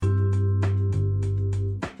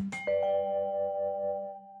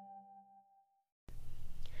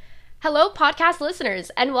Hello, podcast listeners,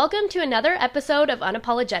 and welcome to another episode of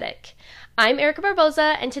Unapologetic. I'm Erica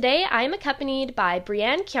Barboza, and today I am accompanied by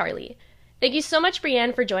Brianne Chiarle. Thank you so much,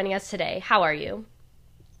 Brianne, for joining us today. How are you?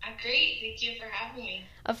 I'm great. Thank you for having me.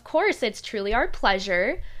 Of course, it's truly our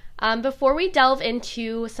pleasure. Before we delve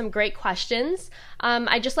into some great questions,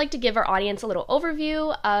 I'd just like to give our audience a little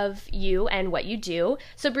overview of you and what you do.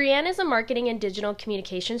 So Brianne is a marketing and digital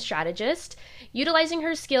communication strategist. Utilizing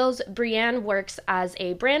her skills, Brianne works as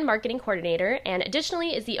a brand marketing coordinator and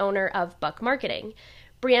additionally is the owner of Buck Marketing.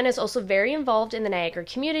 Brianne is also very involved in the Niagara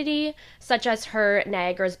community, such as her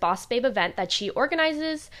Niagara's Boss Babe event that she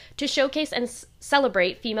organizes to showcase and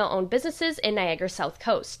celebrate female-owned businesses in Niagara's South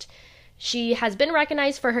Coast. She has been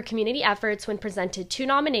recognized for her community efforts when presented 2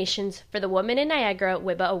 nominations for the Women in Niagara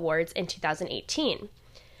WIBA Awards in 2018.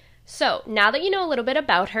 So, now that you know a little bit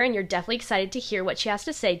about her and you're definitely excited to hear what she has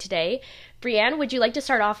to say today, Brianne, would you like to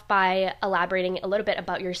start off by elaborating a little bit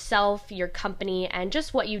about yourself, your company, and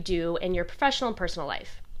just what you do in your professional and personal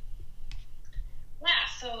life?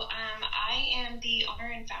 I am the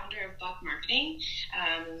owner and founder of Buck Marketing.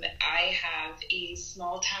 I have a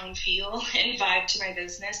small town feel and vibe to my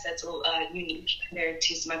business that's unique compared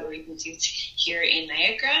to some other agencies here in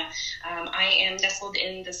Niagara. I am nestled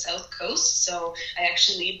in the South Coast, so I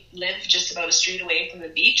actually live just about a street away from the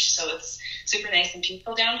beach, so it's super nice and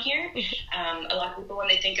peaceful down here. A lot of people, when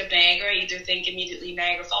they think of Niagara, either think immediately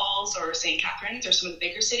Niagara Falls or St. Catharines or some of the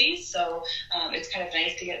bigger cities, so it's kind of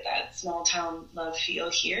nice to get that small town love feel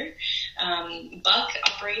here. Buck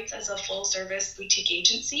operates as a full-service boutique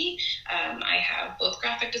agency. I have both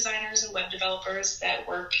graphic designers and web developers that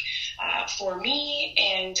work for me,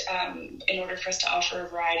 and in order for us to offer a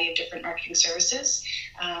variety of different marketing services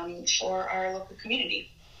for our local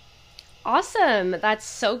community. Awesome. That's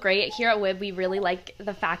so great. Here at WIB, we really like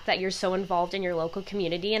the fact that you're so involved in your local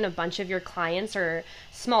community and a bunch of your clients are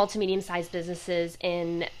small to medium-sized businesses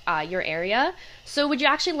in your area. So would you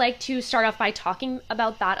actually like to start off by talking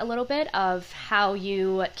about that a little bit of how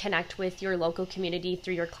you connect with your local community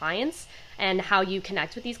through your clients and how you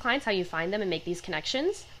connect with these clients, how you find them and make these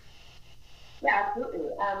connections? Yeah,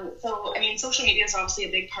 absolutely. Social media is obviously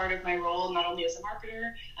a big part of my role, not only as a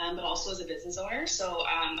marketer, but also as a business owner. So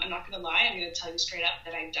I'm not going to lie. I'm going to tell you straight up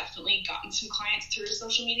that I've definitely gotten some clients through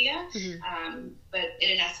social media. But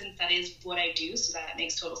in essence, that is what I do. So that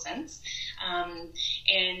makes total sense.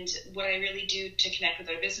 And what I really do to connect with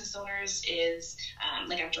other business owners is,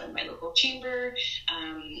 I've joined my local chamber.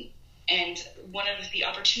 And one of the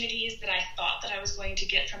opportunities that I thought that I was going to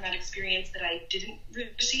get from that experience that I didn't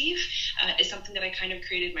receive is something that I kind of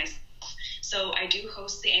created myself. So I do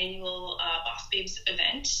host the annual Boss Babes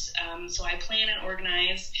event. So I plan and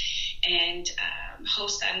organize and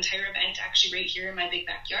host that entire event actually right here in my big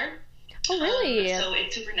backyard. Oh, really? So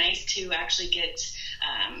it's super nice to actually get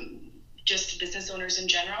just business owners in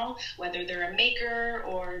general, whether they're a maker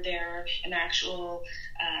or they're an actual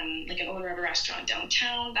an owner of a restaurant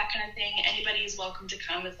downtown, that kind of thing. Anybody is welcome to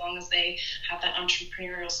come as long as they have that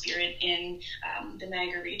entrepreneurial spirit in the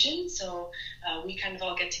Niagara region. So we kind of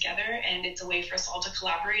all get together and it's a way for us all to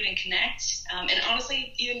collaborate and connect. And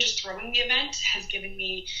honestly, even just throwing the event has given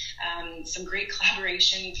me some great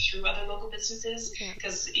collaboration through other local businesses,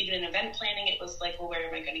 because even in event planning, it was like, well, where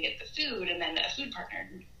am I going to get the food? And then a food partner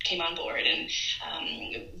came on board, and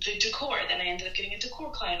the decor, then I ended up getting a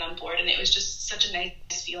decor client on board, and it was just such a nice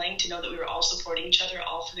feeling to know that we were all supporting each other,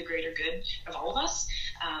 all for the greater good of all of us.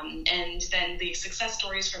 And then the success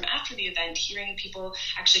stories from after the event, hearing people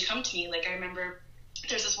actually come to me, like I remember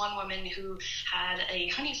there's this one woman who had a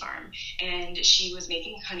honey farm, and she was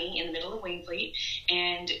making honey in the middle of Wainfleet.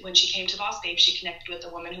 And when she came to Boss Babe, she connected with a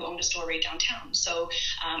woman who owned a store right downtown. So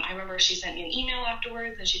I remember she sent me an email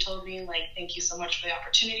afterwards, and she told me, thank you so much for the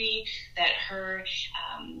opportunity, that her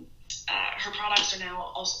products are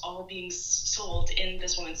now also all being sold in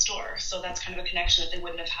this woman's store. So that's kind of a connection that they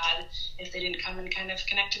wouldn't have had if they didn't come and kind of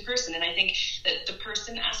connect in person. And I think that the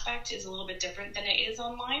person aspect is a little bit different than it is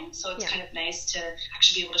online. So it's kind of nice to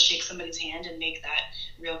actually be able to shake somebody's hand and make that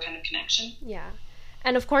real kind of connection. Yeah.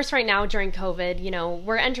 And of course, right now during COVID,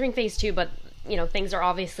 we're entering phase 2, but, things are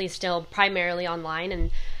obviously still primarily online.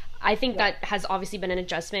 And I think that has obviously been an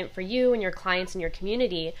adjustment for you and your clients and your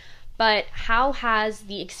community. But how has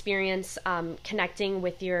the experience connecting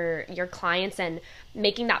with your clients and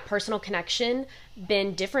making that personal connection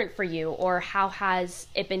been different for you, or how has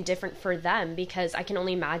it been different for them? Because I can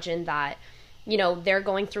only imagine that, they're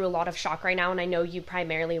going through a lot of shock right now, and I know you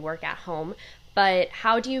primarily work at home, but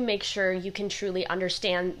how do you make sure you can truly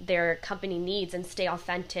understand their company needs and stay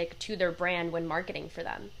authentic to their brand when marketing for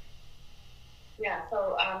them? Yeah,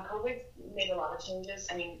 so COVID made a lot of changes.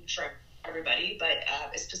 For everybody, but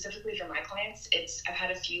specifically for my clients, I've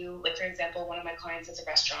had a few, like for example, one of my clients is a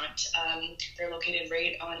restaurant. They're located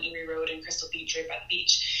right on Erie Road in Crystal Beach, right by the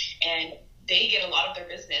beach, and they get a lot of their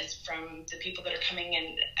business from the people that are coming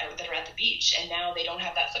in that are at the beach, and now they don't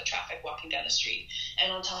have that foot traffic walking down the street.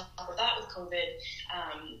 And on top of that, with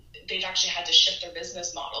COVID, they've actually had to shift their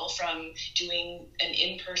business model from doing an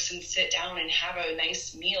in-person sit down and have a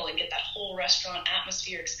nice meal and get that whole restaurant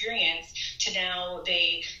atmosphere experience to now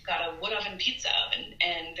they got a wood oven pizza oven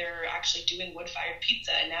and they're actually doing wood-fired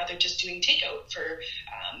pizza, and now they're just doing takeout for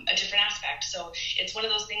a different aspect. So it's one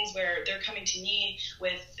of those things where they're coming to me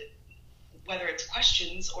with whether it's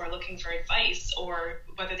questions or looking for advice, or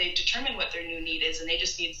whether they've determined what their new need is and they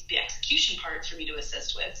just need the execution part for me to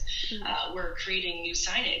assist with. We're creating new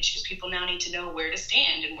signage because people now need to know where to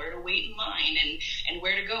stand and where to wait in line and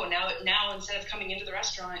where to go. Now instead of coming into the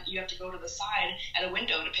restaurant, you have to go to the side at a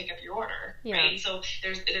window to pick up your order, right? So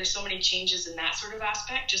there's so many changes in that sort of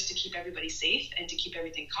aspect just to keep everybody safe and to keep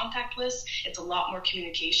everything contactless. It's a lot more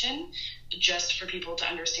communication just for people to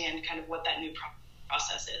understand kind of what that new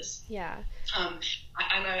process is. Yeah.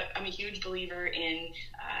 I'm a huge believer in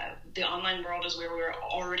the online world is where we're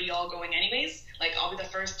already all going anyways. Like, I'll be the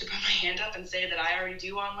first to put my hand up and say that I already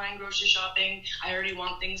do online grocery shopping. I already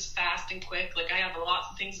want things fast and quick. Like, I have lots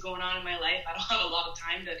of things going on in my life. I don't have a lot of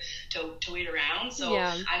time to wait around. So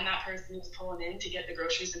I'm that person who's pulling in to get the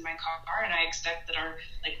groceries in my car, and I expect that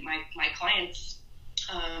my clients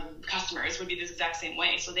customers would be the exact same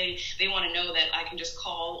way. So they want to know that I can just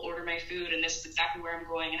call, order my food, and this is exactly where I'm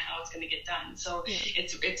going and how it's going to get done. So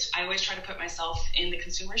I always try to put myself in the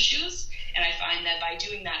consumer's shoes, and I find that by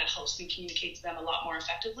doing that, it helps me communicate to them a lot more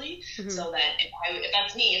effectively. So that if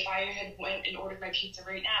that's me, if I had went and ordered my pizza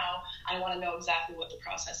right now, I want to know exactly what the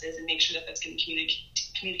process is and make sure that that's going to be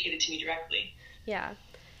communicated to me directly. Yeah.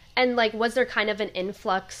 And like, was there kind of an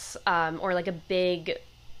influx or like a big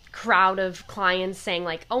crowd of clients saying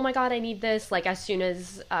like, oh my God, I need this, like as soon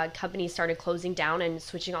as companies started closing down and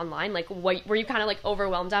switching online? Like, were you kind of like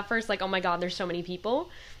overwhelmed at first, like, oh my God, there's so many people?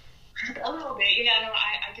 A little bit, yeah. No,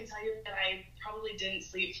 I can tell you that I probably didn't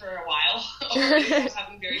sleep for a while. I was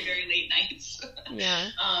having very, very late nights. Yeah.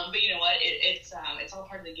 But you know what? It's all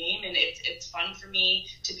part of the game, and it's fun for me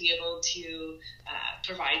to be able to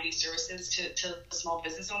provide these services to small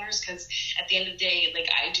business owners, because at the end of the day, like,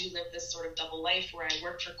 I do live this sort of double life where I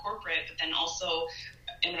work for corporate, but then also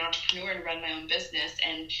am an entrepreneur and run my own business,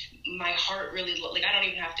 and my heart really, like, I don't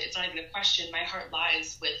even have to, it's not even a question, my heart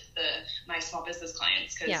lies with my small business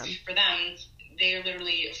clients, because for them, they're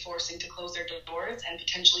literally forcing to close their doors and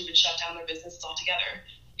potentially even shut down their businesses altogether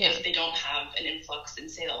if they don't have an influx in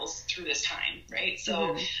sales through this time, right?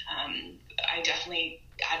 So I definitely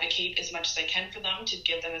advocate as much as I can for them to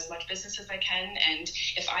give them as much business as I can, and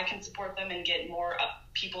if I can support them and get more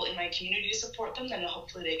people in my community to support them, then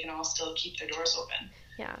hopefully they can all still keep their doors open.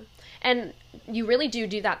 Yeah. And you really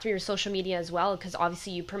do that through your social media as well, because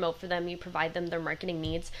obviously you promote for them, you provide them their marketing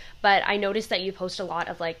needs. But I noticed that you post a lot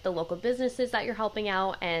of like the local businesses that you're helping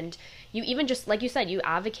out, and you even just, like you said, you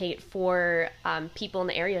advocate for people in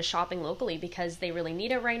the area shopping locally because they really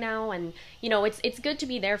need it right now. And, you know, it's good to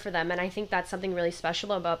be there for them. And I think that's something really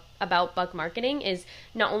special about Buck Marketing is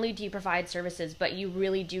not only do you provide services, but you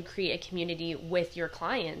really do create a community with your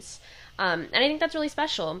clients. And I think that's really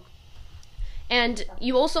special. And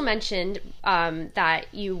you also mentioned that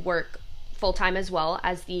you work full-time as well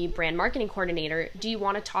as the brand marketing coordinator. Do you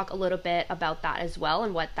want to talk a little bit about that as well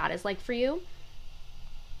and what that is like for you?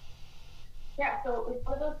 Yeah, so it's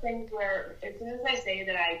one of those things where as soon as I say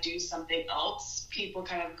that I do something else, people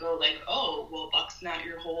kind of go like, oh, well, Buck's not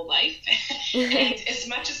your whole life. And as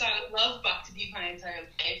much as I would love Buck to be my entire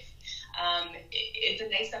life, it's a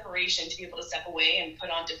nice separation to be able to step away and put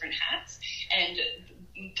on different hats. And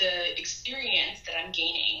the experience that I'm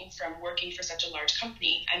gaining from working for such a large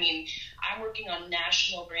company, I mean, I'm working on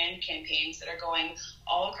national brand campaigns that are going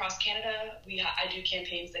all across Canada. I do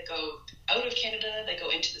campaigns that go out of Canada, that go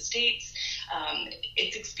into the States.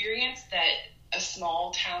 It's experience that a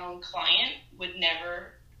small town client would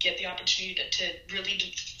never get the opportunity to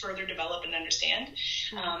really further develop and understand.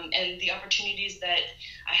 And the opportunities that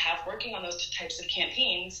I have working on those types of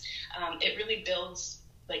campaigns, it really builds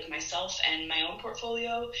like myself and my own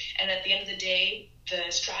portfolio. And at the end of the day, the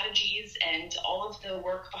strategies and all of the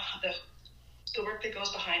work that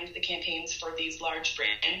goes behind the campaigns for these large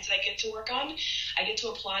brands that I get to work on, I get to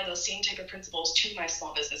apply those same type of principles to my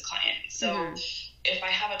small business clients. So if I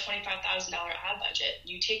have a $25,000 ad budget,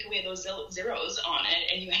 you take away those zeros on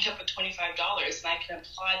it and you end up with $25, and I can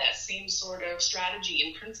apply that same sort of strategy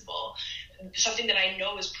and principle, something that I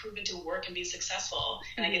know is proven to work and be successful,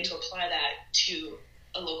 and I get to apply that to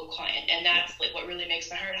a local client. And that's like what really makes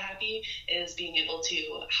my heart happy, is being able to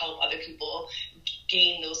help other people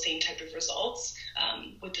gain those same type of results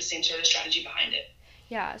with the same sort of strategy behind it.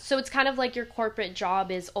 Yeah, so it's kind of like your corporate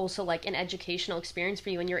job is also like an educational experience for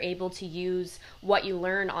you, and you're able to use what you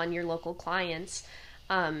learn on your local clients.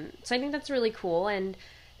 So I think that's really cool. And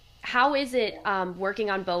how is it working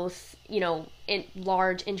on both, in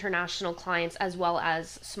large international clients as well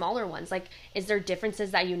as smaller ones? Like, is there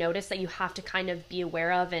differences that you notice that you have to kind of be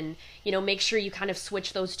aware of and, make sure you kind of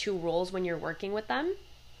switch those two roles when you're working with them?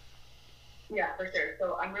 Yeah, for sure.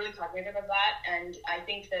 So I'm really cognitive of that. And I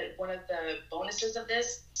think that one of the bonuses of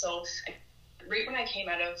this, right when I came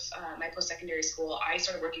out of my post-secondary school, I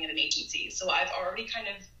started working at an agency. So I've already kind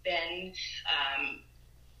of been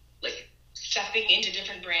like stepping into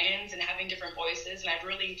different brands and having different voices. And I've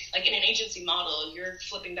really, like in an agency model, you're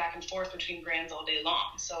flipping back and forth between brands all day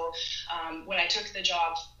long. So when I took the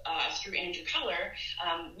job through Andrew Keller,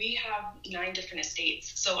 we have 9 different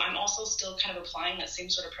estates. So I'm also still kind of applying that same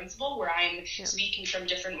sort of principle where I'm speaking from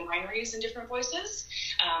different wineries and different voices.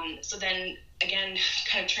 So then again,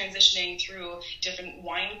 kind of transitioning through different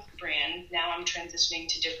wine brands, now I'm transitioning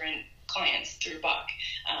to different clients through Buck.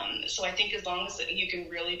 So I think as long as you can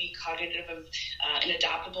really be cognitive of and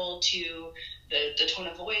adaptable to the tone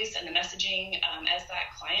of voice and the messaging as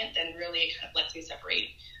that client, then really it kind of lets me separate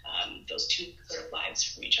those two sort of lives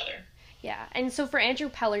from each other. Yeah, and so for Andrew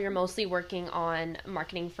Peller, you're mostly working on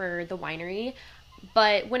marketing for the winery.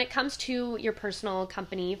 But when it comes to your personal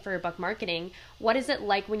company for Buck Marketing, what is it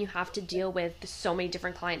like when you have to deal with so many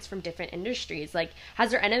different clients from different industries? Like,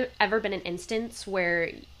 has there ever been an instance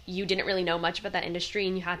where you didn't really know much about that industry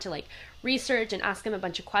and you had to like research and ask them a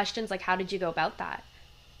bunch of questions? Like, how did you go about that?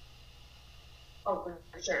 Oh,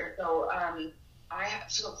 for sure.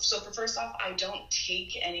 So for first off, I don't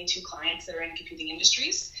take any two clients that are in competing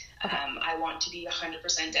industries. Okay. I want to be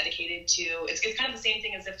 100% dedicated to, it's kind of the same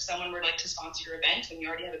thing as if someone were like to sponsor your event. When you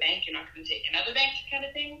already have a bank, you're not going to take another bank kind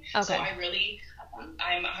of thing. Okay. So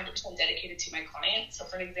I'm 100% dedicated to my client. So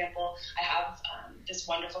for an example, I have this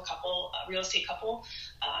wonderful couple, real estate couple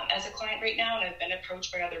as a client right now, and I've been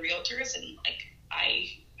approached by other realtors, and like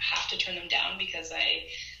I have to turn them down because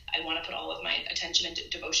I want to put all of my attention and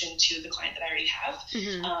devotion to the client that I already have.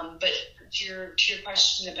 Mm-hmm. But to your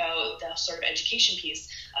question about the sort of education piece,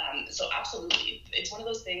 so absolutely, it's one of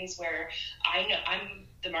those things where I know I'm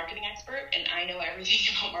the marketing expert and I know everything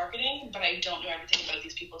about marketing, but I don't know everything about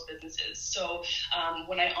these people's businesses. So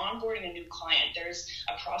when I'm onboarding a new client, there's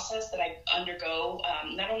a process that I undergo,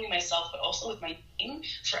 not only myself, but also with my team,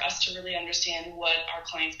 for us to really understand what our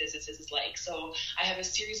client's businesses is like. So I have a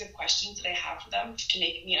series of questions that I have for them to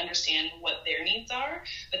make me understand what their needs are,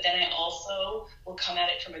 but then I also will come at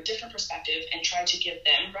it from a different perspective and try to give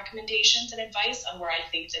them recommendations and advice on where I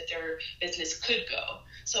think that their business could go.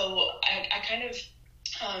 So I kind of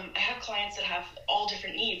I have clients that have all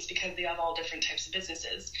different needs because they have all different types of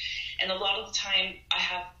businesses. And a lot of the time I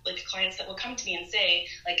have like clients that will come to me and say,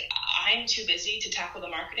 like, I'm too busy to tackle the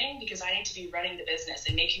marketing because I need to be running the business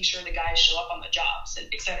and making sure the guys show up on the jobs, and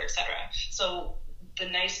et cetera, et cetera. So the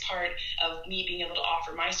nice part of me being able to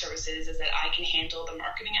offer my services is that I can handle the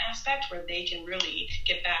marketing aspect where they can really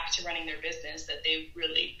get back to running their business that they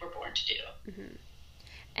really were born to do. Mm-hmm.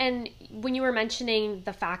 And when you were mentioning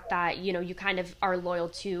the fact that, you kind of are loyal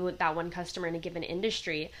to that one customer in a given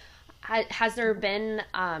industry, has there been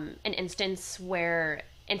an instance where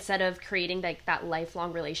instead of creating like that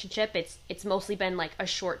lifelong relationship, it's mostly been like a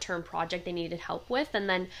short-term project they needed help with? And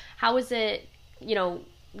then how is it,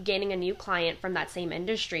 gaining a new client from that same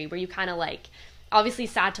industry? Were you kind of like obviously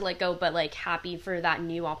sad to let go, but like happy for that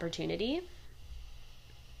new opportunity?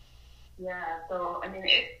 Yeah, so I mean,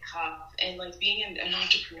 it's tough, and like being an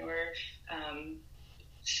entrepreneur,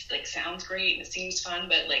 like sounds great and it seems fun,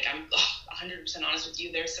 but like I'm 100% honest with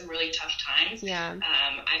you, there's some really tough times. Yeah.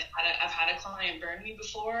 I've had a client burn me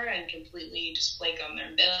before and completely just flake on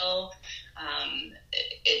their bill.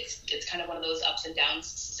 It's kind of one of those ups and downs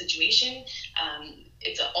situation.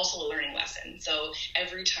 It's also a learning lesson. So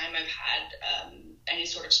every time I've had any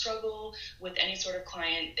sort of struggle with any sort of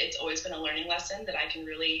client, it's always been a learning lesson that I can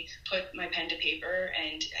really put my pen to paper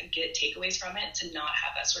and get takeaways from it to not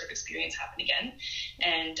have that sort of experience happen again.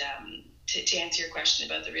 And to answer your question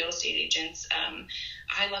about the real estate agents,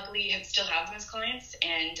 I luckily still have them as clients,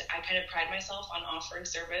 and I kind of pride myself on offering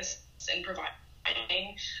service and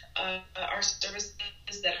providing our services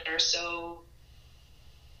that are so,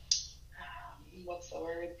 what's the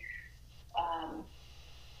word?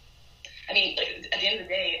 I mean, like, at the end of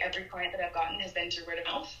the day, every client that I've gotten has been through word of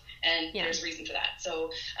mouth, and there's a reason for that.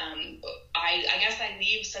 So I guess I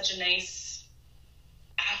leave such a nice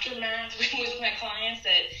aftermath with my clients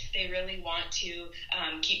that they really want to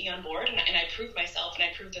keep me on board, and I prove myself and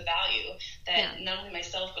I prove the value that not only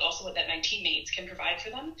myself but also that my teammates can provide for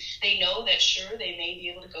them. They know that sure, they may be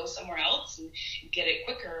able to go somewhere else and get it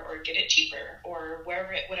quicker or get it cheaper or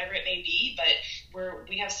whatever it may be, but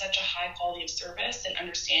we have such a high quality of service and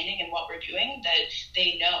understanding in what we're doing that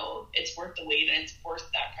they know it's worth the wait and it's worth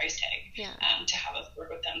that price tag to have us work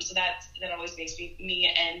with them. So that always makes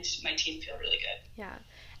me and my team feel really good. Yeah.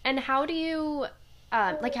 And how do you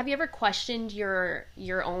have you ever questioned your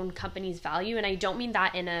own company's value? And I don't mean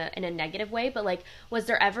that in a negative way, but like, was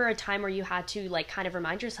there ever a time where you had to like kind of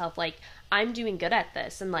remind yourself, like, I'm doing good at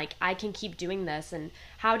this and like I can keep doing this? And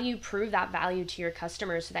how do you prove that value to your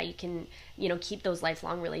customers so that you can, keep those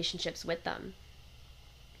lifelong relationships with them?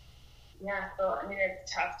 Yeah, so I mean,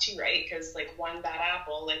 it's tough too, right? Because like one bad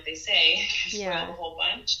apple, like they say, can spoil the whole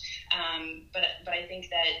bunch. But I think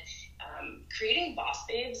that creating Boss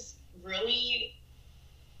Babes really,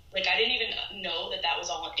 like, I didn't even know that was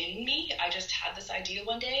all in me. I just had this idea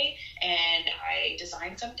one day and I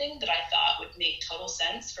designed something that I thought would make total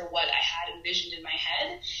sense for what I had envisioned in my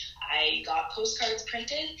head. I got postcards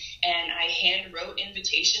printed and I hand wrote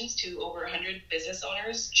invitations to over 100 business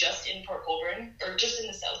owners just in Port Colborne, or just in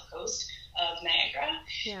the South Coast of Niagara,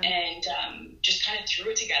 and just kind of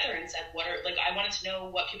threw it together and said, I wanted to know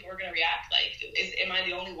what people were going to react like. Am I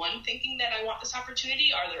the only one thinking that I want this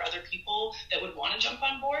opportunity? Are there other people that would want to jump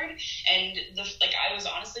on board? And I was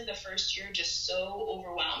honestly the first year just so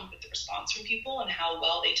overwhelmed with the response from people and how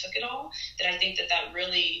well they took it all, that I think that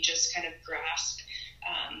really just kind of grasped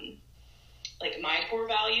my core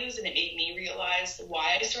values, and it made me realize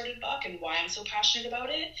why I started Buck and why I'm so passionate about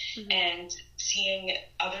it. Mm-hmm. And seeing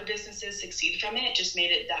other businesses succeed from it just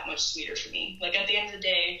made it that much sweeter for me. Like, at the end of the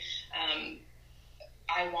day,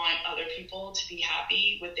 I want other people to be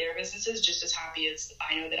happy with their businesses just as happy as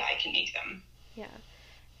I know that I can make them. Yeah.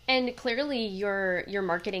 And clearly your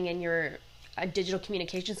marketing and your digital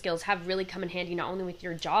communication skills have really come in handy, not only with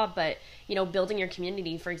your job, but, building your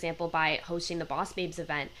community, for example, by hosting the Boss Babes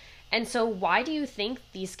event. And so why do you think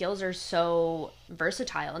these skills are so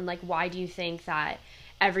versatile? And why do you think that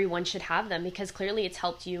everyone should have them? Because clearly it's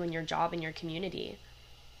helped you in your job and your community.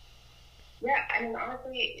 Yeah, I mean,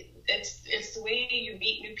 honestly, it's the way you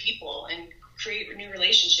meet new people and create new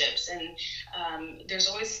relationships. And there's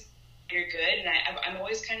always, you're good. And I'm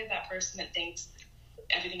always kind of that person that thinks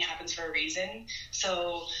everything happens for a reason.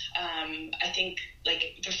 So I think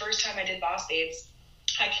the first time I did Boss Babes,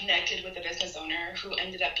 I connected with a business owner who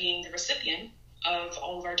ended up being the recipient of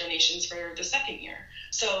all of our donations for the second year.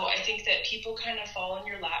 So I think that people kind of fall in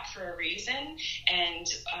your lap for a reason, and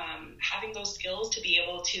having those skills to be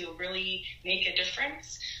able to really make a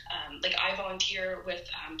difference. I volunteer with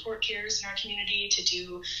Port Cares in our community to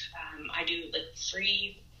do, I do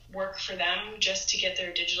free work for them just to get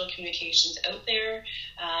their digital communications out there.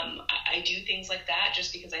 I do things like that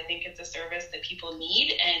just because I think it's a service that people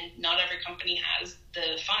need, and not every company has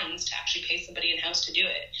the funds to actually pay somebody in-house to do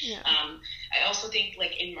it. Yeah. I also think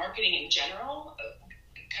in marketing in general,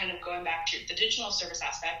 kind of going back to the digital service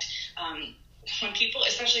aspect, when people,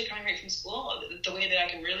 especially coming right from school, the way that I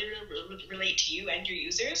can really relate to you and your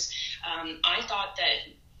users, I thought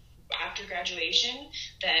that after graduation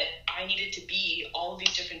that I needed to be all of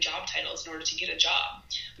these different job titles in order to get a job.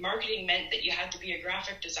 Marketing meant that you had to be a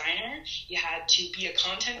graphic designer, you had to be a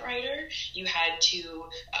content writer, you had to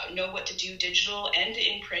know what to do digital and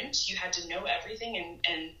in print, you had to know everything,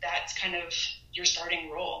 and that's kind of your starting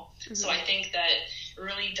role. Mm-hmm. So I think that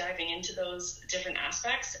really diving into those different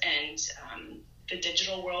aspects, and the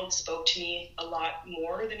digital world spoke to me a lot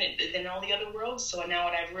more than all the other worlds. So now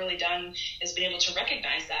what I've really done is been able to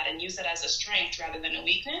recognize that and use that as a strength rather than a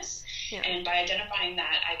weakness. Yeah. And by identifying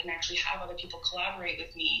that, I can actually have other people collaborate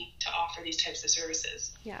with me to offer these types of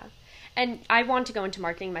services. Yeah. And I want to go into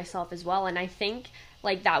marketing myself as well. And I think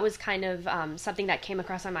that was kind of something that came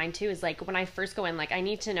across my mind too, is when I first go in, I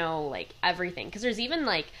need to know everything. Because there's even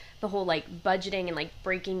the whole budgeting and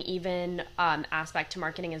breaking even aspect to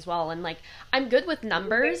marketing as well. And I'm good with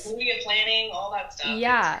numbers. Media planning, all that stuff.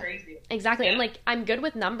 Yeah, it's crazy. Exactly. Yeah. And I'm good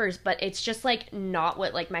with numbers, but it's just not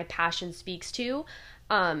what my passion speaks to.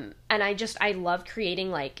 And I love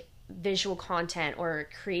creating visual content or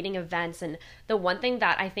creating events. And the one thing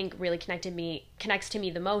that I think really connects to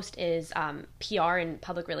me the most is PR and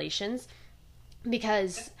public relations,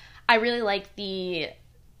 because I really like the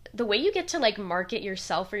way you get to market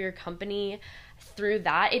yourself or your company through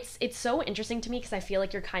that. It's so interesting to me because I feel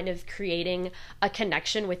you're kind of creating a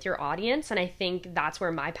connection with your audience, and I think that's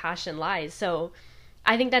where my passion lies. So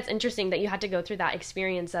I think that's interesting that you had to go through that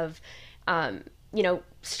experience of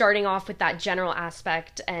starting off with that general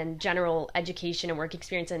aspect and general education and work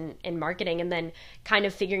experience in marketing, and then kind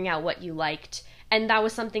of figuring out what you liked. And that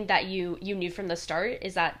was something that you knew from the start.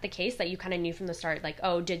 Is that the case, that you kind of knew from the start, like,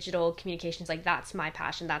 oh, digital communications, like, that's my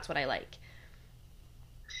passion, that's what I like?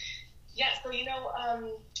 Yeah, so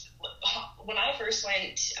when I first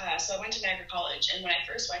went, so I went to Niagara College, and when I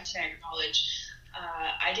first went to Niagara College,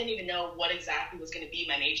 I didn't even know what exactly was going to be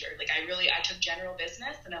my major. Like, I took general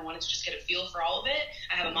business, and I wanted to just get a feel for all of it.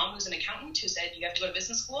 I have a mom who's an accountant who said, you have to go to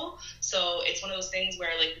business school. So it's one of those things where,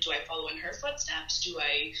 like, do I follow in her footsteps? Do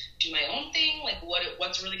I do my own thing? Like,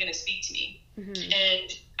 what's really going to speak to me? Mm-hmm.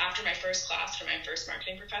 And after my first class from my first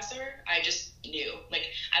marketing professor, I just knew. Like,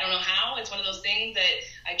 I don't know how. It's one of those things that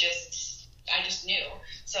I just knew.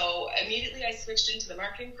 So immediately I switched into the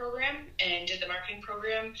marketing program and did the marketing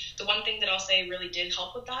program. The one thing that I'll say really did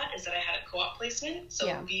help with that is that I had a co-op placement.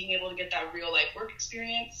 So being able to get that real life work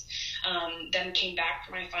experience, then came back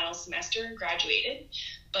for my final semester and graduated.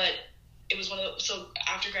 But it was one of those, so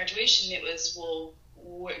after graduation, it was, well,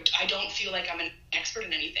 I don't feel like I'm an expert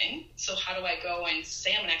in anything. So how do I go and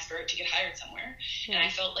say I'm an expert to get hired somewhere? Yeah. And I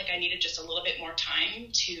felt like I needed just a little bit more time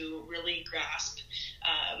to really grasp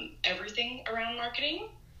everything around marketing.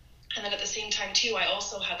 And then at the same time too, I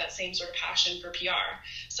also had that same sort of passion for PR.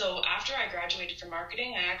 So after I graduated from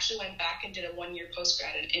marketing, I actually went back and did a 1-year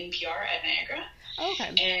postgrad in PR at Niagara. Okay.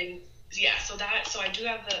 And yeah, so I do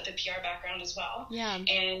have the PR background as well. Yeah.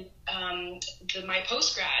 And my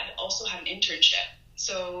postgrad also had an internship.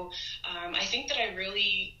 So I think that I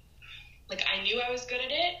really, like, I knew I was good at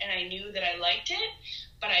it and I knew that I liked it,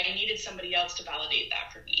 but I needed somebody else to validate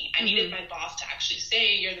that for me. I needed my boss to actually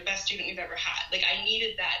say, you're the best student we've ever had. Like, I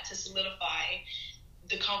needed that to solidify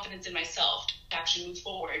the confidence in myself to actually move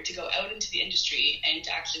forward, to go out into the industry and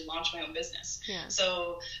to actually launch my own business. Yeah.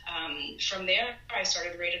 So from there, I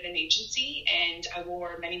started right at an agency and I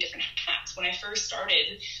wore many different hats. When I first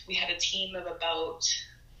started, we had a team of about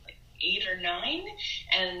 8 or 9,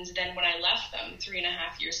 and then when I left them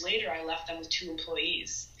 3.5 years later, I left them with 2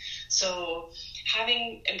 employees. So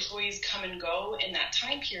having employees come and go in that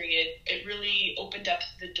time period, it really opened up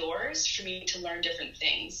the doors for me to learn different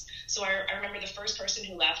things. So I remember the first person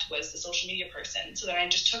who left was the social media person. So then I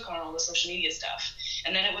just took on all the social media stuff.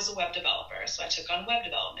 And then it was a web developer. So I took on web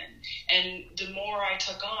development. And the more I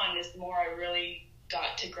took on is the more I really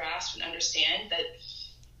got to grasp and understand that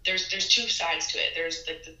there's 2 sides to it. There's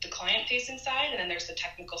the client-facing side, and then there's the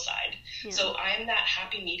technical side. Yeah. So I'm that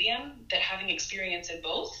happy medium that having experience in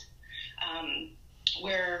both,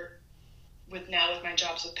 where with my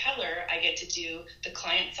jobs with Peddler, I get to do the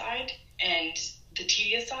client side and the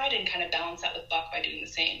tedious side and kind of balance that with Buck by doing the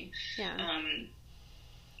same. Yeah.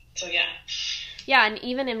 So yeah. Yeah, and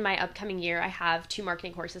even in my upcoming year, I have 2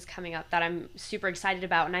 marketing courses coming up that I'm super excited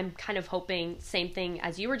about, and I'm kind of hoping, same thing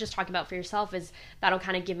as you were just talking about for yourself, is that'll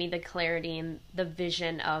kind of give me the clarity and the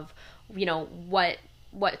vision of,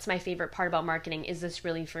 what's my favorite part about marketing? Is this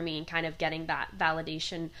really for me? And kind of getting that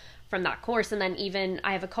validation from that course. And then even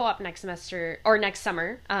I have a co-op next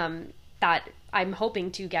summer that I'm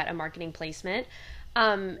hoping to get a marketing placement.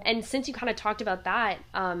 And since you kind of talked about that,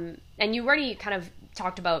 and you already kind of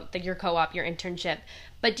talked about your co-op, your internship,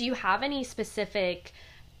 but do you have any specific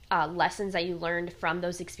lessons that you learned from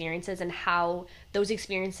those experiences and how those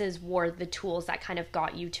experiences were the tools that kind of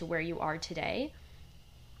got you to where you are today?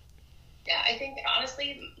 Yeah, I think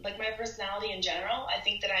honestly, like my personality in general, I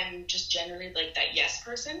think that I'm just generally like that yes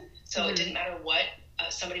person. So it didn't matter what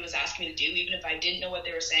somebody was asking me to do, even if I didn't know what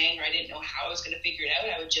they were saying or I didn't know how I was going to figure it out,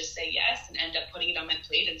 I would just say yes and end up putting it on my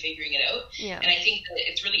plate and figuring it out. Yeah. And I think that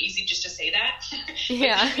it's really easy just to say that.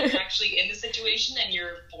 Yeah. When you're actually in the situation and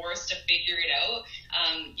you're forced to figure it out,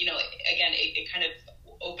 again, it kind of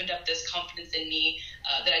opened up this confidence in me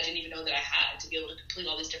that I didn't even know that I had to be able to complete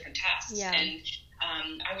all these different tasks. Yeah. And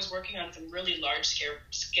I was working on some really large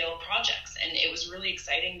scale projects, and it was really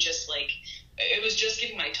exciting. It was just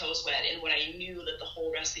getting my toes wet in what I knew that the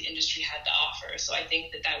whole rest of the industry had to offer. So I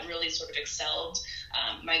think that really sort of excelled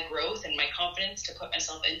my growth and my confidence to put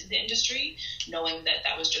myself into the industry, knowing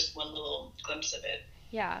that was just one little glimpse of it.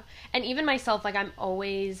 Yeah. And even myself, like I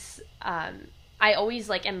always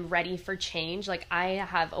am ready for change. Like I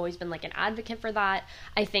have always been an advocate for that.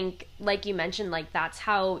 I think like you mentioned, that's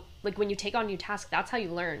how, when you take on new tasks, that's how you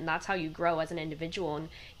learn. That's how you grow as an individual and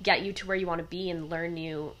get you to where you want to be and learn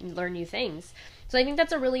new things. So I think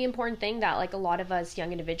that's a really important thing that a lot of us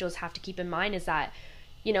young individuals have to keep in mind, is that,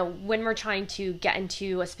 when we're trying to get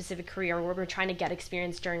into a specific career or we're trying to get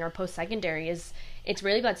experience during our post-secondary, it's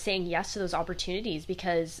really about saying yes to those opportunities,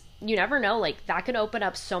 because you never know, that could open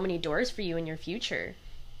up so many doors for you in your future.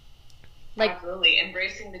 Like, absolutely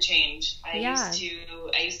embracing the change. yeah,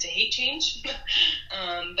 I used to hate change,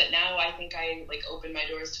 but now I think I like open my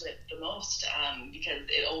doors to it the most, because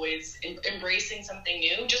it always embracing something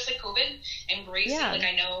new, just like COVID, embracing. yeah, Like,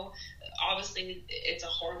 I know obviously it's a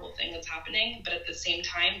horrible thing that's happening, but at the same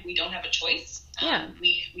time we don't have a choice. yeah.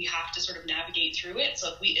 We have to sort of navigate through it.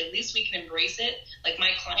 So if we at least we can embrace it. Like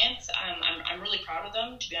my clients, I'm really proud of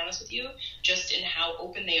them, to be honest with you, just in how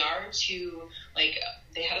open they are to, like,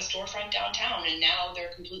 they had a storefront downtown and now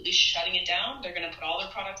they're completely shutting it down. They're going to put all their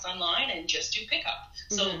products online and just do pickup.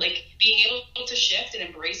 So like being able to shift and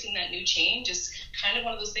embracing that new change is kind of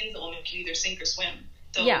one of those things that will make you either sink or swim.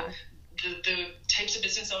 So Yeah. the types of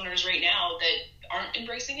business owners right now that aren't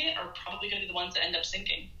embracing it are probably going to be the ones that end up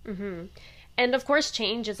sinking. And of course,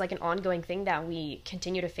 change is like an ongoing thing that we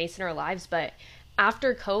continue to face in our lives. But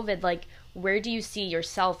after COVID, like, where do you see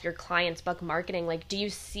yourself, your clients, Buck Marketing? Like, do you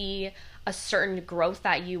see a certain growth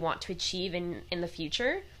that you want to achieve in the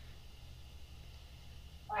future?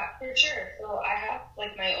 For sure. So I have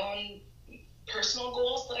like my own personal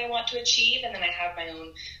goals that I want to achieve, and then I have my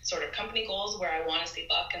own sort of company goals where I want to see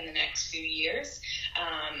Buck in the next few years.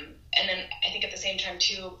 And then I think at the same time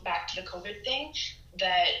too, back to the COVID thing,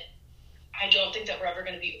 that I don't think that we're ever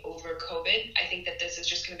going to be over COVID. I think that this is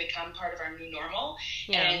just going to become part of our new normal.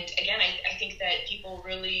 Yeah. And again, I think that people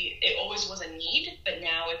really, it always was a need, but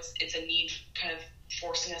now it's a need kind of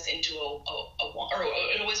forcing us into a want, or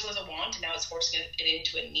it always was a want, and now it's forcing it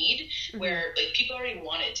into a need, where like people already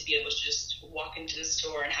want it to be able to just walk into the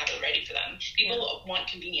store and have it ready for them. People want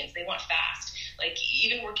convenience. They want fast. Like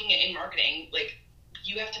even working in marketing, like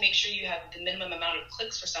you have to make sure you have the minimum amount of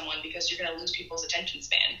clicks for someone, because you're going to lose people's attention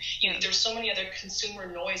span. There's so many other consumer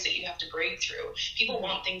noise that you have to break through. People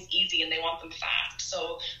want things easy and they want them fast.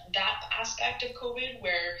 So that aspect of COVID,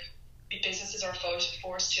 where businesses are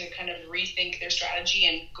forced to kind of rethink their strategy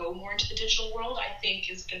and go more into the digital world, I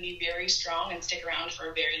think is going to be very strong and stick around for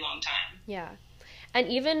a very long time. Yeah. And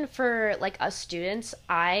even for like us students,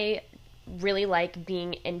 I really like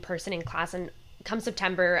being in person in class. And come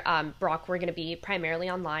September, Brock, we're going to be primarily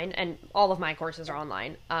online, and all of my courses are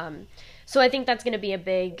online. So I think that's going to be a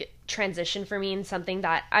big transition for me, and something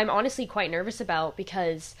that I'm honestly quite nervous about,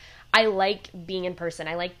 because I like being in person.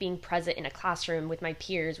 I like being present in a classroom with my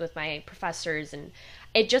peers, with my professors, and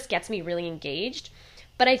it just gets me really engaged.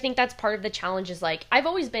 But I think that's part of the challenge. Is like, I've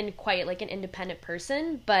always been quite like an independent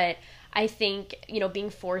person, but I think, being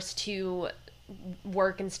forced to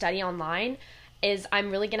work and study online is I'm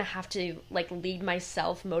really going to have to like lead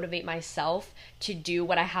myself, motivate myself to do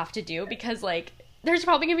what I have to do, because like there's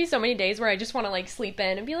probably going to be so many days where I just want to like sleep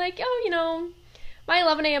in and be like, oh, my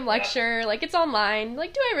 11 a.m. lecture, like it's online,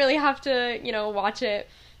 like do I really have to, watch it?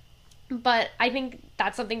 But I think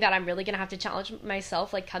that's something that I'm really going to have to challenge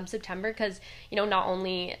myself like come September, because, not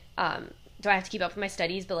only do I have to keep up with my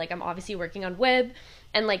studies, but like I'm obviously working on WIB,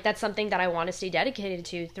 and like that's something that I want to stay dedicated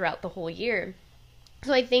to throughout the whole year.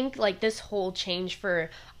 So I think like this whole change for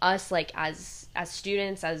us, like as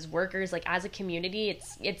students, as workers, like as a community,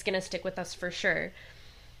 it's going to stick with us for sure.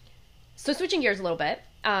 So switching gears a little bit,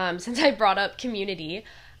 since I brought up community,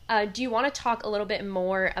 do you want to talk a little bit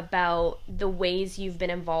more about the ways you've been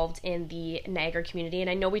involved in the Niagara community? And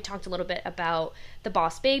I know we talked a little bit about the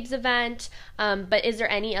Boss Babes event, but is there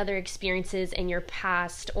any other experiences in your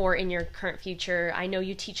past or in your current future? I know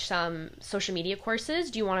you teach some social media courses.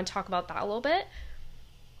 Do you want to talk about that a little bit?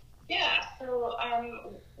 Yeah, so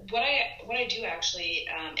what I do actually,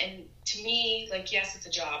 and to me, like, yes, it's a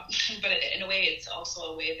job, but in a way, it's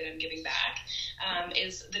also a way that I'm giving back,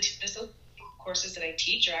 is the courses that I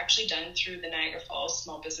teach are actually done through the Niagara Falls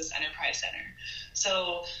Small Business Enterprise Center.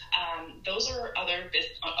 So those are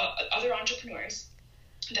other entrepreneurs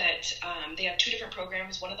that they have two different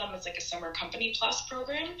programs. One of them is like a summer company plus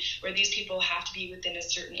program, where these people have to be within a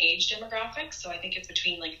certain age demographic. So I think it's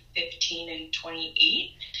between like 15 and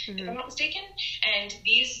 28, if I'm not mistaken. And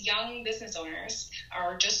these young business owners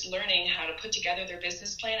are just learning how to put together their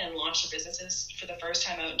business plan and launch their businesses for the first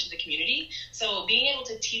time out into the community. So being able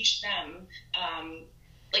to teach them,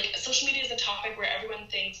 like social media is a topic where everyone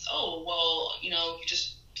thinks, oh, well, you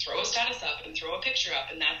just throw a status up and throw a picture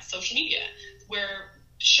up and that's social media. Where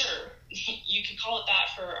sure, you could call it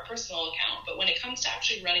that for a personal account, but when it comes to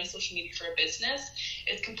actually running social media for a business,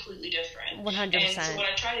 it's completely different. 100%. And so what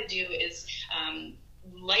I try to do is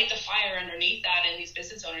light the fire underneath that in these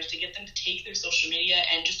business owners, to get them to take their social media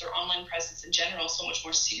and just their online presence in general so much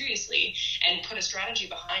more seriously, and put a strategy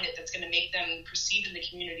behind it that's going to make them perceived in the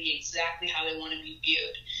community exactly how they want to be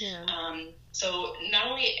viewed. Yeah. So not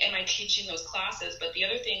only am I teaching those classes, but the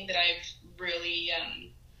other thing that I've really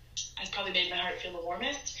has probably made my heart feel the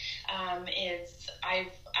warmest, is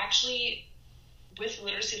I've actually, with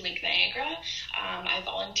Literacy Link Niagara, I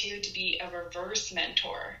volunteered to be a reverse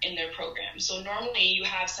mentor in their program. So normally you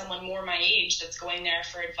have someone more my age that's going there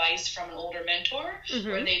for advice from an older mentor,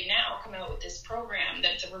 where they've now come out with this program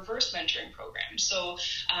that's a reverse mentoring program. So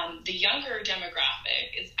the younger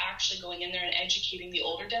demographic is actually going in there and educating the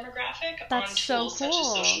older demographic on tools such as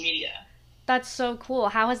social media. That's so cool.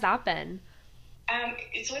 How has that been?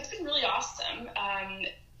 So it's been really awesome.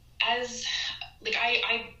 I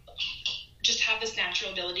just have this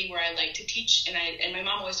natural ability where I like to teach, and my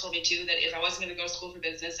mom always told me too that if I wasn't going to go to school for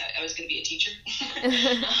business, I was going to be a teacher.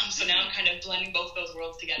 So now I'm kind of blending both of those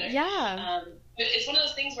worlds together. Yeah. But it's one of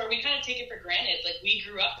those things where we kind of take it for granted. Like, we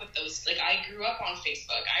grew up with those. Like, I grew up on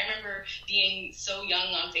Facebook. I remember being so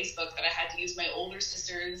young on Facebook that I had to use my older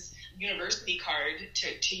sister's university card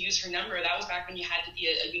to use her number. That was back when you had to be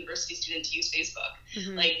a university student to use Facebook.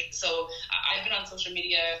 So I've been on social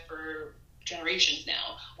media for generations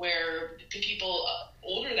now, where the people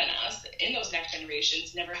older than us in those next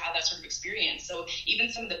generations never had that sort of experience. So even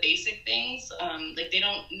some of the basic things, like, they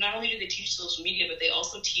don't, not only do they teach social media, but they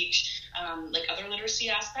also teach like other literacy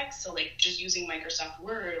aspects. So like just using Microsoft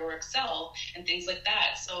Word or Excel and things like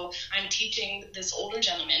that. So I'm teaching this older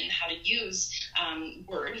gentleman how to use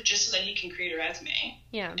Word just so that he can create a resume.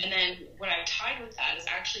 Yeah. And then what I've tied with that is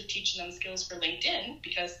actually teaching them skills for LinkedIn,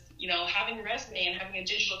 because, you know, having a resume and having a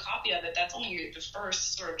digital copy of it, that's only the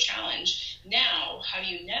first sort of challenge. Now, how do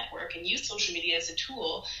you network and use social media as a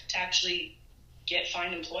tool to actually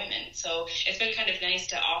find employment? So it's been kind of nice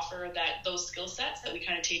to offer those skill sets that we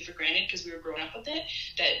kind of take for granted because we were growing up with it,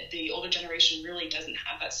 that the older generation really doesn't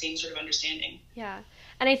have that same sort of understanding. Yeah.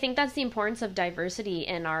 And I think that's the importance of diversity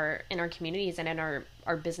in our communities and in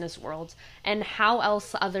our business world. And how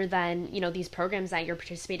else, other than, you know, these programs that you're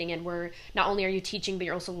participating in, where not only are you teaching, but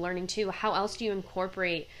you're also learning too, how else do you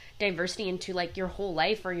incorporate diversity into like your whole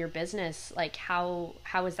life or your business? Like, how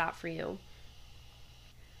is that for you?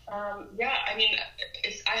 Yeah, I mean,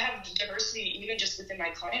 I have diversity even just within my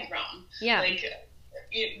client realm. Yeah. Like,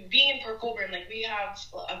 being in Port Colborne, like, we have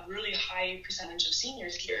a really high percentage of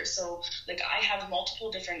seniors here. So, like, I have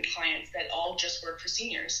multiple different clients that all just work for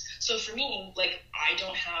seniors. So for me, like, I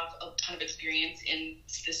don't have a ton of experience in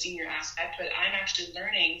the senior aspect, but I'm actually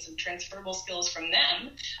learning some transferable skills from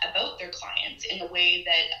them about their clients in a way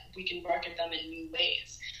that we can market them in new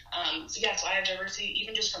ways. So I have diversity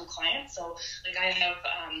even just from clients. So like, I have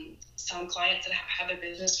some clients that have a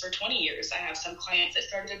business for 20 years. I have some clients that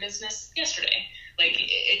started a business yesterday. Like,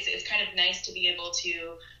 it's kind of nice to be able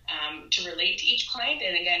to relate to each client,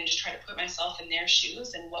 and again, just try to put myself in their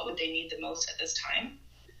shoes and what would they need the most at this time.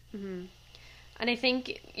 Mm-hmm. And I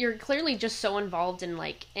think you're clearly just so involved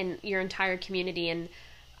in your entire community. And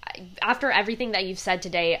after everything that you've said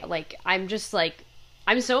today, like, I'm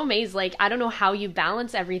so amazed. Like, I don't know how you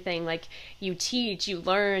balance everything. Like, you teach, you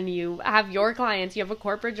learn, you have your clients, you have a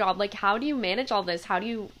corporate job. Like, how do you manage all this? How do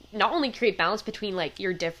you not only create balance between like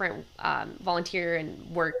your different volunteer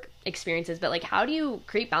and work experiences, but like, how do you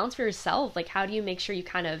create balance for yourself? Like, how do you make sure you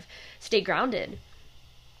kind of stay grounded?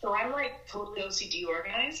 So I'm like totally OCD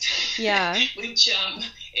organized. Yeah. Which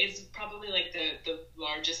is probably like the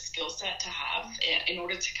largest skill set to have in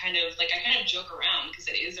order to kind of, like, I kind of joke around because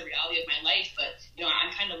it is a reality of my life, but, you know,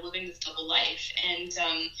 I'm kind of living this double life, and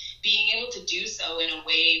being able to do so in a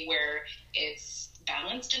way where it's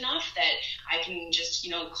balanced enough that I can just,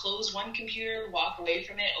 you know, close one computer, walk away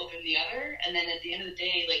from it, open the other, and then at the end of the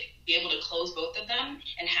day, like, be able to close both of them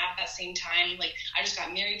and have that same time. Like, I just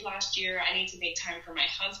got married last year. I need to make time for my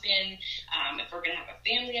husband. If we're going to have a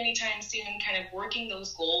family anytime soon, kind of working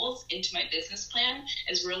those goals into my business plan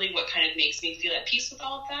is really what kind of makes me feel at peace with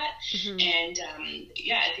all of that. Mm-hmm. And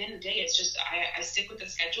at the end of the day, it's just I stick with the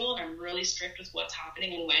schedule, and I'm really strict with what's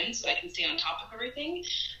happening and when, so I can stay on top of everything.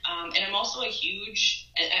 And I'm also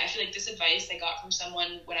and I feel like this advice I got from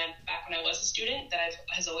someone when I was a student that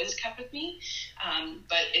has always kept with me.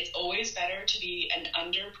 But it's always better to be an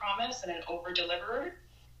under-promise and an over-deliverer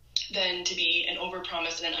than to be an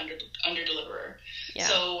over-promise and an under-deliverer. Yeah.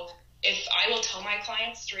 So if I will tell my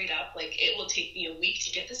clients straight up, like, it will take me a week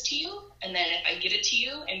to get this to you, and then if I get it to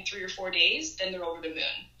you in 3 or 4 days, then they're over the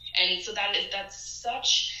moon. And so that's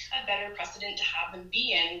such a better precedent to have them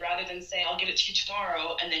be in, rather than say, I'll give it to you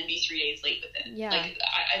tomorrow and then be 3 days late with it. Yeah. Like,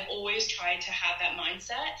 I've always tried to have that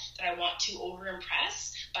mindset that I want to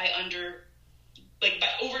over-impress by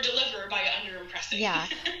over-deliver by under-impressing. Yeah.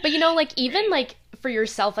 But, you know, like, even, like, for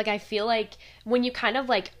yourself, like, I feel like when you kind of,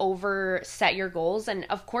 like, over-set your goals, and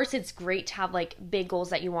of course it's great to have, like, big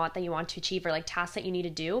goals that you want to achieve, or, like, tasks that you need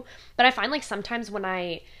to do, but I find, like, sometimes when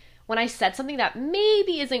when I set something that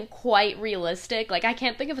maybe isn't quite realistic, like I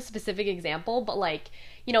can't think of a specific example, but like,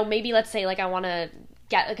 you know, maybe let's say like I want to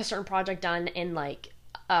get like a certain project done in like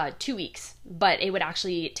 2 weeks, but it would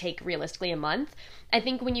actually take realistically a month. I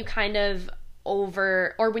think when you kind of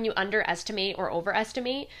when you underestimate or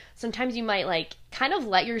overestimate, sometimes you might like kind of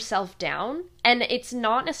let yourself down. And it's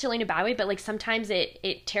not necessarily in a bad way, but like sometimes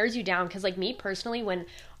it tears you down. Because like me personally, when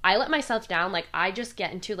I let myself down, like I just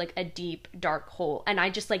get into like a deep dark hole, and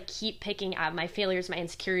I just like keep picking at my failures, my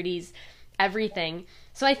insecurities, everything.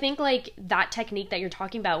 So I think like that technique that you're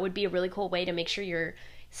talking about would be a really cool way to make sure you're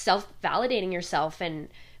self-validating yourself and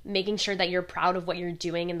making sure that you're proud of what you're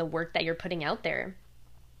doing and the work that you're putting out there.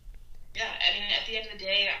 Yeah, I mean, at the end of the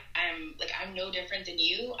day, I'm no different than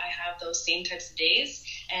you. I have those same types of days,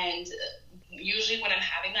 and usually when I'm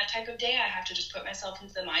having that type of day, I have to just put myself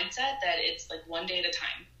into the mindset that it's like one day at a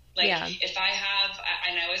time. Like if I have,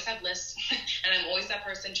 and I always have lists, and I'm always that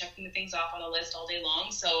person checking the things off on a list all day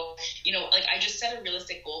long. So, you know, like I just set a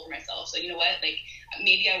realistic goal for myself. So, you know what, like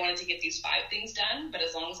maybe I wanted to get these 5 things done, but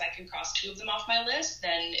as long as I can cross 2 of them off my list,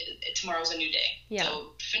 then tomorrow's a new day. Yeah.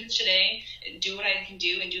 So finish today, do what I can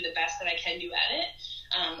do, and do the best that I can do at it.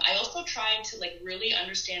 I also try to like really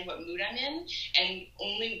understand what mood I'm in and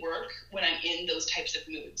only work when I'm in those types of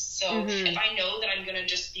moods. So if I know that I'm going to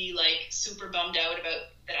just be like super bummed out about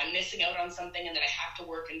that I'm missing out on something and that I have to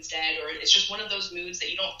work instead, or it's just one of those moods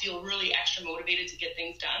that you don't feel really extra motivated to get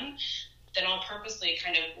things done, then I'll purposely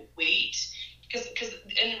kind of wait. Because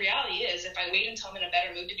the reality is, if I wait until I'm in a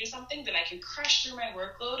better mood to do something, then I can crush through my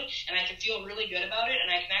workload and I can feel really good about it, and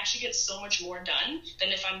I can actually get so much more done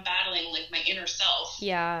than if I'm battling like my inner self.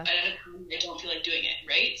 Yeah. But at a time I don't feel like doing it,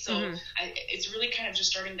 right? So it's really kind of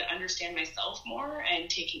just starting to understand myself more and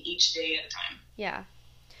taking each day at a time. Yeah.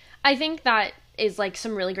 I think that is like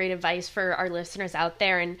some really great advice for our listeners out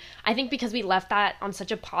there. And I think because we left that on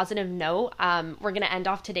such a positive note, we're going to end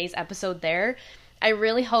off today's episode there. I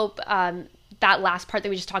really hope that last part that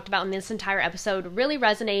we just talked about in this entire episode really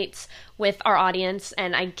resonates with our audience,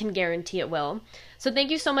 and I can guarantee it will. So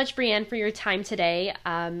thank you so much, Brianne, for your time today.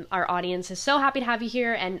 Our audience is so happy to have you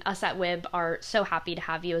here, and us at WIB are so happy to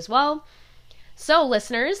have you as well. So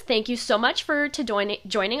listeners, thank you so much for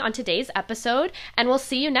joining on today's episode, and we'll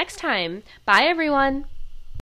see you next time. Bye, everyone.